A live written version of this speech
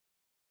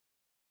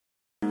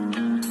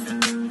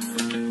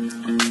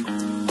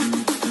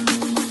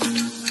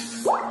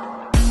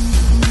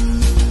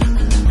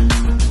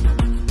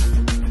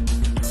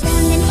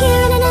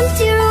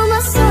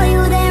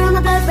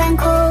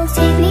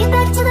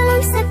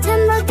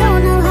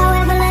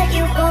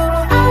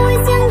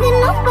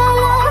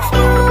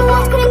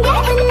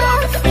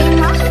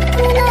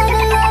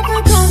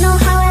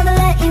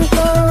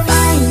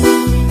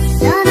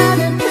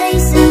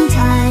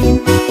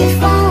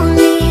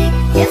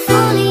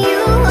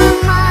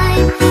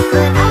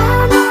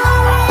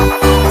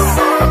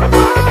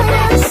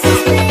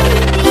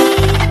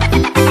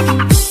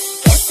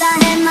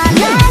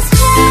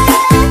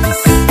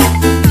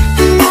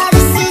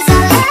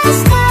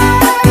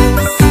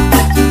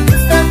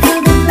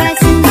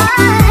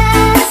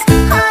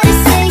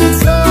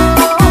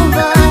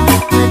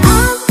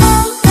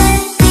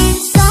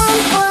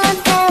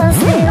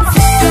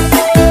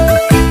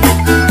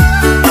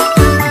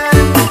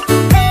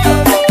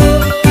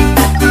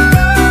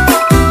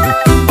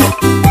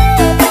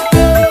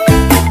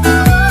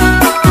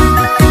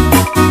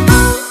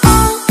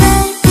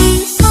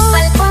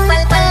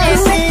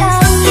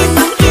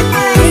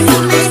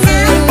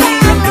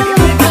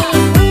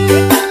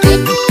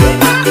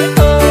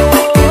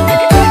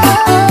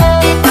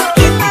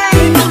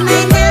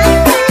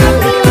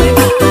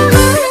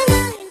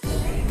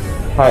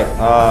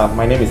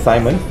my name is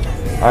Simon.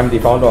 I'm the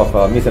founder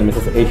of Miss and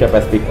Mrs. Asia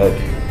Pacific Earth.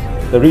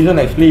 The reason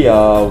actually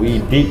we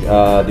did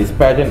this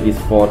pageant is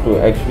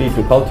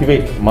to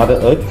cultivate Mother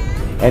Earth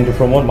and to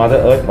promote Mother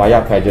Earth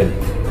via pageant.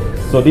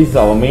 So this is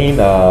our main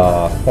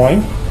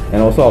point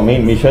and also our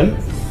main mission,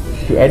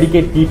 to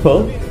educate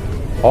people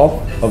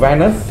of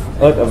awareness,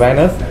 Earth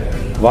awareness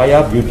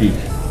via beauty.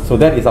 So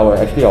that is our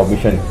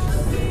mission.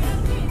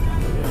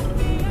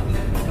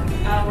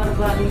 What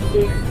about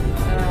Mrs.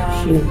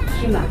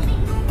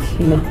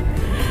 Shima.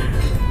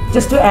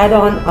 Just to add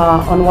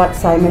on what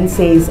Simon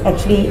says,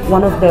 actually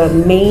one of the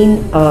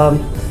main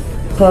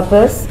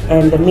purpose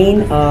and the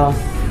main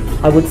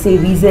I would say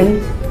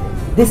reason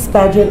this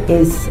pageant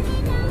is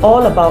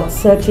all about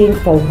searching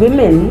for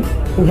women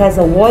who has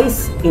a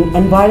voice in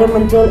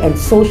environmental and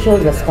social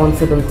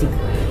responsibility.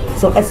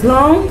 So as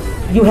long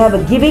you have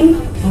a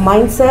giving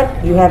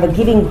mindset, you have a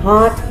giving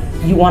heart,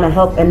 you want to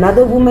help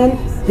another woman,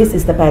 this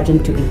is the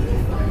pageant to be.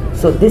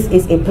 So this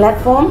is a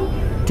platform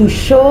to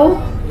show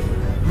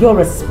your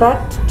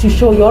respect, to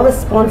show your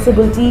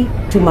responsibility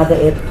to Mother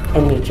Earth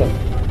and nature.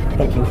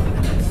 Thank you.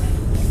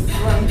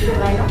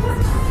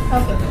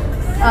 Okay.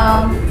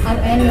 I'm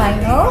Anne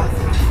Lionel,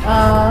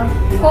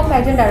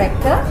 co-pageant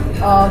director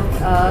of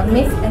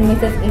Miss and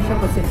Mrs. Asia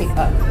Pacific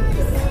Earth.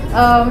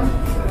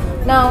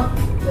 Now,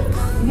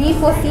 we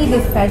foresee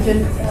this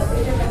pageant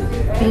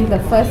being the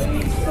first,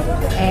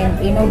 and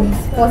we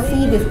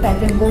foresee this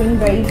pageant going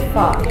very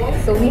far.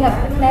 So we have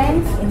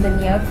plans in the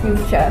near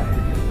future.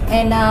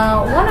 And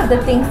one of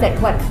the things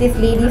that what these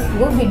ladies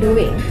will be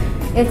doing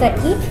is that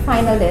each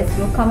finalist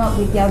will come up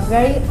with their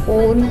very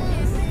own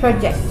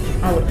project,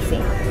 I would say,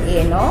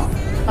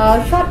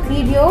 a short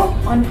video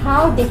on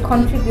how they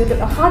contributed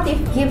or how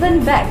they've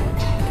given back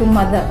to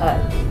Mother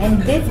Earth.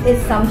 And this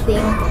is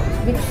something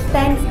which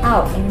stands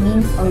out and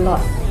means a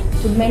lot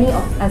to many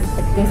of us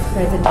at this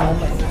present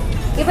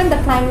moment. Given the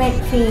climate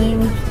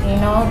change,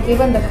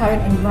 given the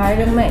current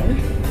environment,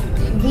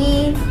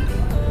 we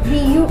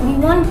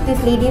want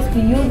these ladies to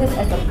use this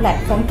as a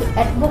platform to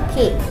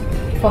advocate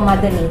for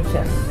Mother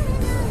Nature.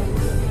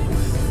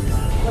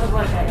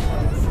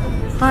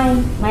 Hi,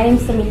 my name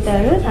is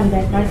Samita Ruth. I'm the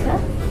advisor.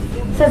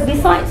 So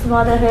besides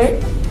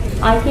motherhood,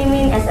 I came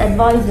in as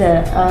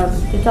advisor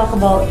to talk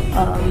about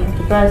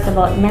to press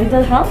about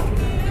mental health.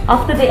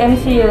 After the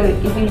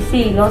MCO, if you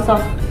see lots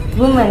of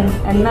women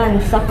and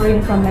men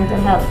suffering from mental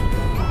health,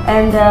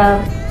 and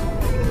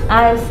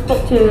I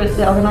spoke to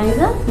the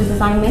organizer, Mr.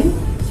 Simon,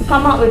 to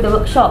come up with the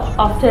workshop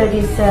after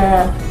this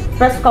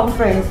press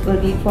conference will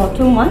be for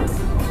 2 months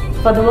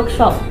for the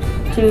workshop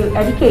to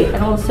educate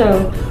and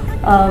also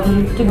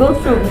to go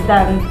through with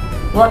them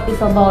what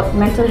is about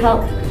mental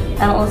health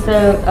and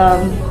also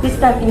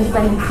peacetime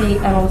independency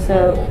and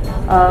also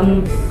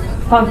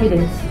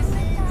confidence.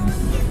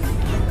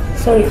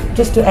 Sorry,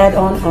 just to add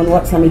on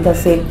what Samita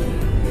said,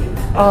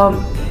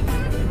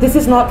 this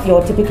is not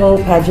your typical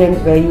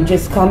pageant where you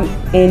just come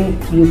in,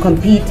 you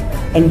compete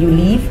and you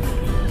leave.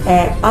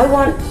 I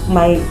want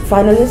my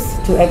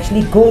finalists to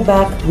actually go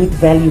back with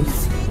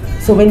values.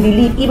 So when they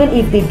leave, even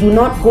if they do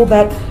not go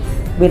back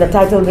with a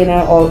title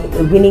winner or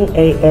winning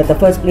the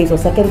first place or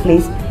second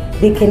place,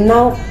 they can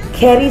now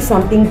carry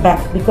something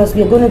back, because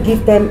we are going to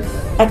give them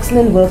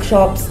excellent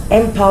workshops,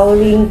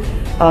 empowering,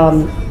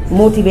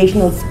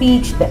 motivational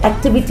speech, the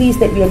activities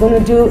that we are going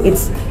to do.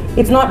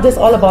 It's not just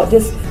all about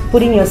just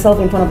putting yourself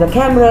in front of the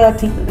camera,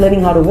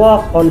 learning how to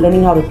walk or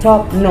learning how to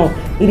talk. No,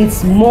 it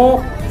is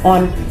more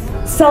on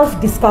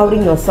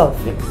self-discovering yourself.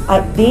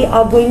 They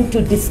are going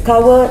to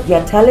discover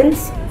their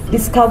talents,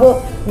 discover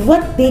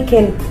what they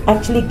can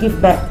actually give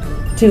back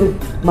to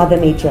Mother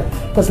Nature,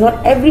 because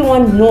not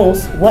everyone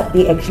knows what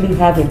they actually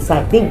have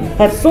inside. They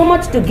have so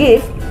much to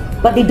give,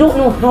 but they don't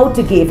know how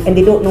to give and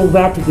they don't know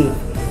where to give.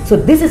 So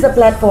this is a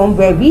platform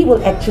where we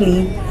will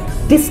actually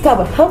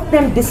help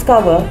them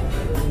discover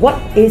what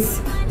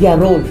is their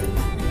role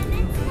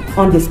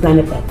on this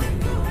planet Earth.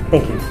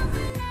 Thank you.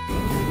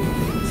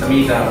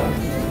 Samita.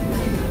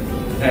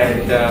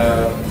 And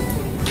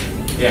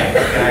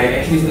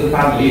I actually still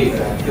can't believe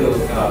that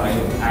I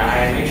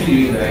am actually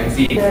doing the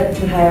MC.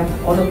 To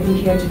have all of you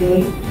here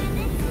today.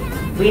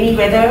 Rainy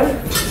weather,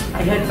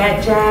 I heard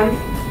bad jam.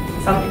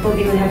 Some people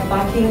didn't have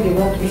parking, they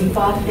walked really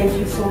far. Thank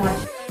you so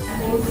much.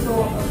 I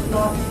also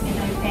applaud and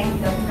I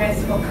thank the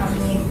press for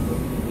coming in.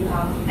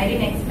 I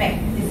didn't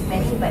expect this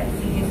many, but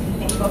seriously,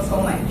 thank you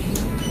so much.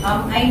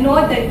 I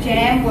know the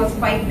jam was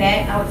quite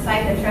bad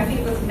outside, the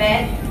traffic was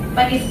bad,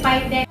 but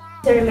despite that,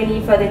 Ceremony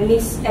for the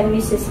Miss and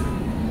Mrs.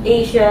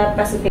 Asia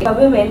Pacific for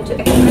women to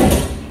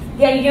express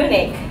their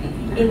unique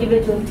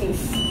individualities.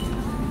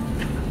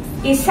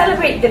 It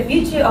celebrates the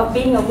beauty of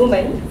being a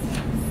woman,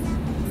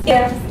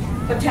 their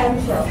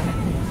potential,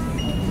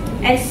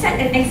 and set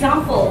an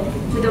example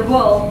to the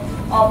world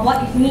of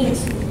what it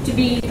means to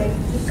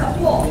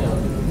support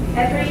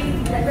every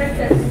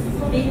effort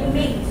being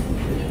made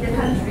in the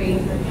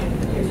country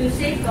to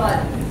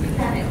safeguard the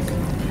planet.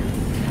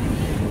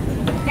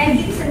 And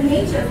it is a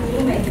nature for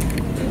women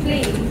to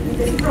play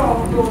a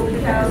strong role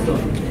because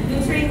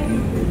nurturing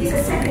is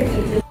a second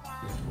nature.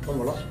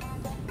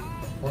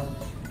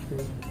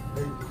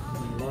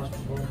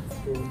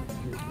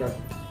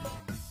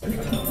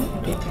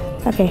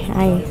 Okay,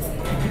 hi.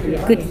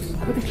 Good.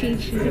 Apa tu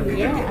ciri-ciri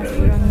ya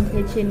seorang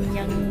pageant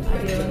yang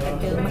ada orang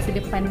kata masa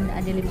depan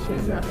ada lebih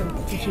cerita, apa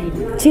ciri-ciri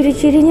dia?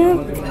 Ciri-cirinya,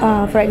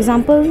 for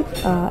example,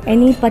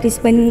 any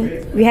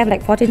participant, we have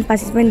like 14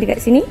 participant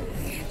dekat sini.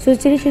 So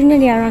ciri-cirinya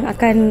dia orang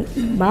akan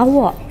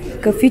bawa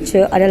ke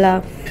future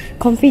adalah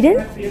confident,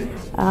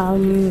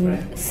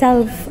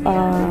 self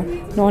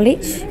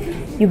knowledge.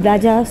 You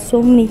belajar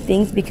so many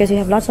things because you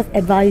have lots of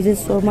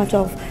advisors, so much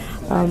of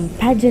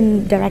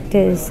pageant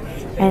directors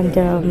and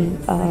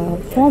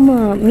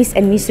former Miss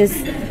and Mrs.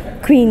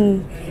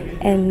 Queen,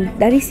 and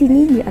dari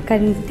sini you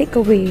akan take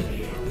away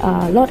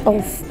a lot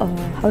of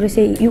how to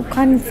say, you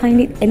can't find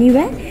it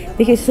anywhere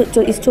because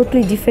it's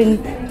totally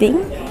different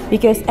thing.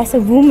 Because as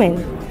a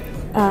woman,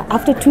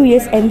 after 2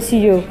 years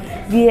MCU,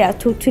 we are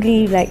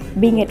totally like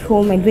being at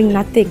home and doing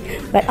nothing.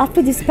 But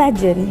after this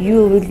pageant,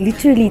 you will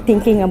literally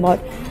thinking about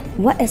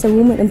what as a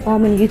woman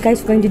empowerment you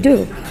guys are going to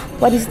do.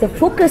 What is the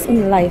focus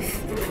in life?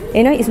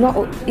 You know, it's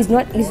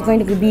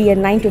going to be a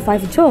 9 to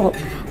 5 job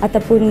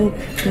ataupun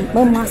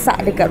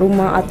memasak dekat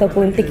rumah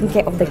ataupun taking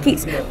care of the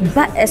kids,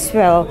 but as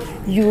well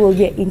you will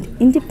be an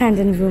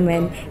independent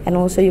woman, and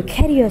also you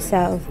carry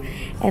yourself,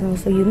 and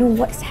also you know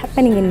what's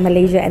happening in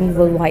Malaysia and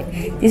worldwide.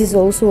 This is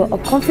also a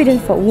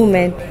confidence for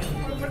women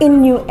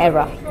in new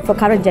era for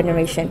current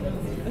generation.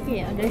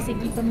 Okay, dari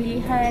segi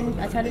pemilihan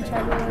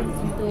calon-calon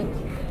untuk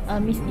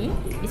Miss ni,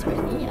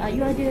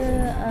 you ada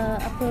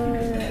apa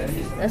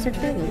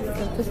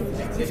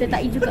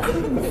sertai juga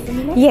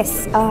pemilihan?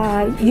 Yes,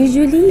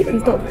 usually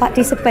untuk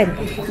participant,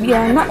 we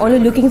are not only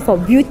looking for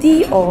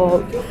beauty or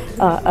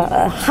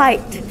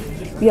height,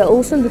 we are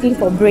also looking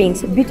for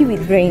brains, beauty with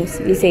brains,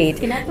 we say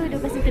it. Kenapa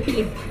 12 ni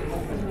terpilih?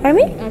 Pardon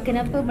me?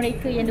 Kenapa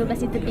mereka yang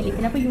 12 ni terpilih?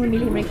 Kenapa you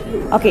memilih mereka?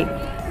 Okay,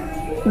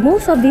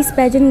 most of these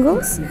pageant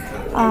girls,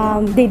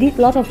 they did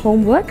a lot of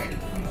homework.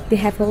 They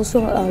have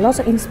also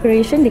lots of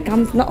inspiration. They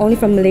come not only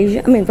from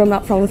Malaysia, I mean from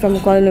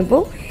Kuala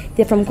Lumpur.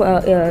 They're from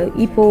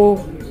Ipoh,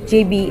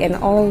 JB, and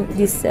all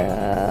this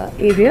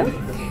area.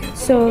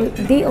 So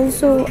they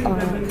also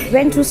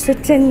went through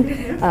certain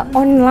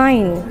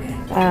online,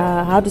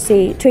 how to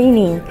say,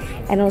 training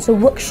and also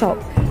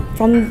workshop.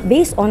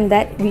 Based on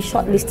that, we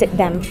shortlisted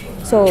them.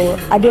 So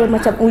ada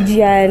macam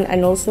ujian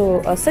and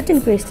also a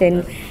certain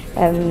question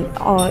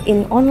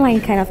in online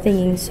kind of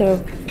thinking.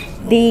 So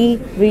they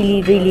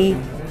really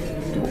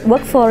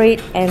work for it,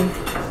 and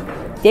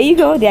there you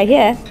go, they are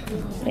here.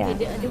 Yeah.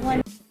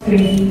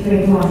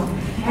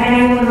 And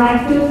I would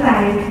like to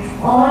thank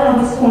all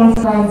of the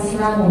sponsors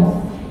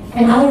level,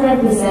 and I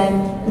represent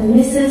the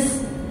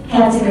Mrs.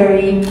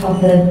 category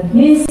of the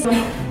Miss.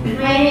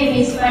 My name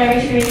is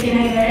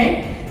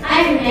Parashwari.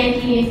 I'm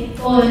 19 years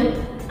old.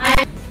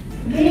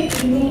 Good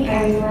evening,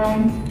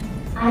 everyone.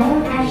 I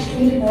am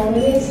Ashley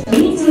Rodriguez,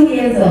 22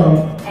 years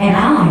old, and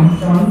I'm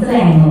from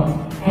Sidang.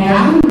 And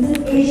I'm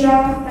Mrs.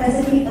 Asia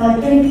Pacific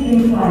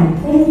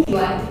 2021.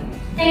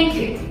 Thank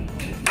you.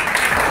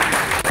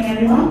 Hey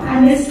everyone,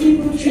 I'm Miss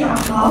Putri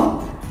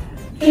Akal,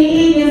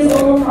 88 years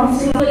old from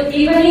Singapore. Good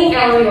evening,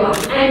 everyone.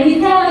 I'm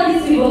Hitala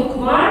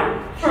Kumar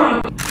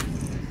from.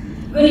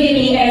 Good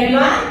evening,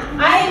 everyone.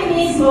 I'm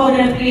Miss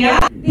Mona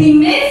Priya, the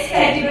Miss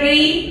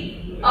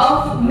category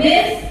of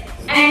Miss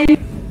and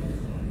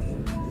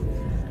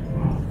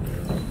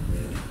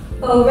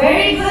a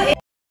very good.